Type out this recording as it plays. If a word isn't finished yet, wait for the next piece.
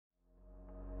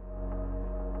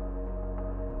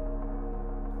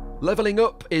Levelling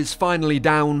up is finally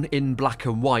down in black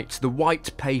and white. The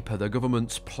white paper, the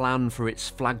government's plan for its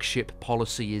flagship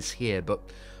policy, is here, but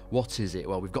what is it?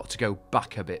 Well, we've got to go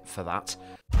back a bit for that.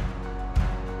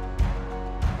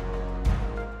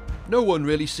 No one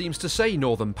really seems to say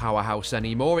Northern Powerhouse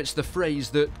anymore. It's the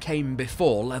phrase that came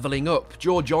before levelling up.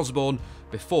 George Osborne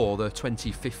before the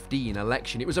 2015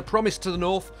 election. It was a promise to the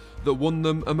North that won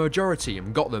them a majority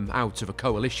and got them out of a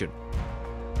coalition.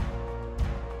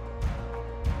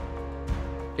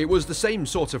 It was the same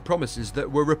sort of promises that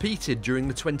were repeated during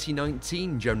the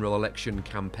 2019 general election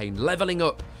campaign, levelling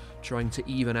up, trying to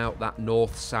even out that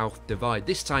north-south divide.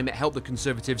 This time it helped the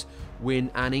Conservatives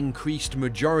win an increased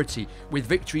majority, with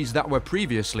victories that were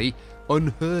previously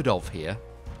unheard of here.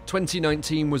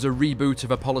 2019 was a reboot of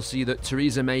a policy that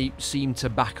Theresa May seemed to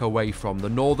back away from. The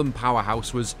Northern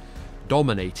Powerhouse was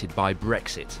dominated by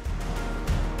Brexit.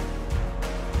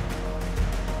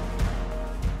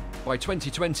 By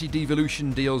 2020,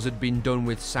 devolution deals had been done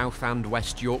with South and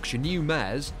West Yorkshire new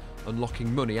mayors,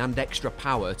 unlocking money and extra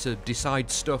power to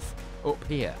decide stuff up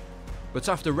here. But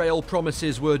after rail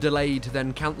promises were delayed,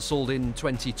 then cancelled in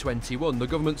 2021, the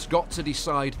government's got to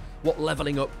decide what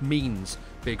levelling up means.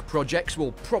 Big projects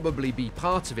will probably be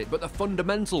part of it, but the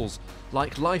fundamentals,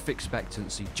 like life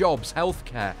expectancy, jobs,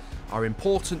 healthcare, are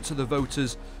important to the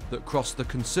voters that cross the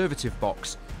Conservative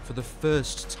box for the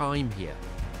first time here.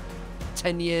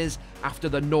 10 years after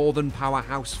the Northern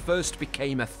Powerhouse first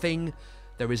became a thing,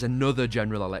 there is another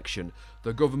general election.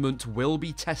 The government will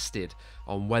be tested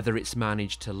on whether it's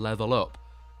managed to level up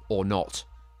or not.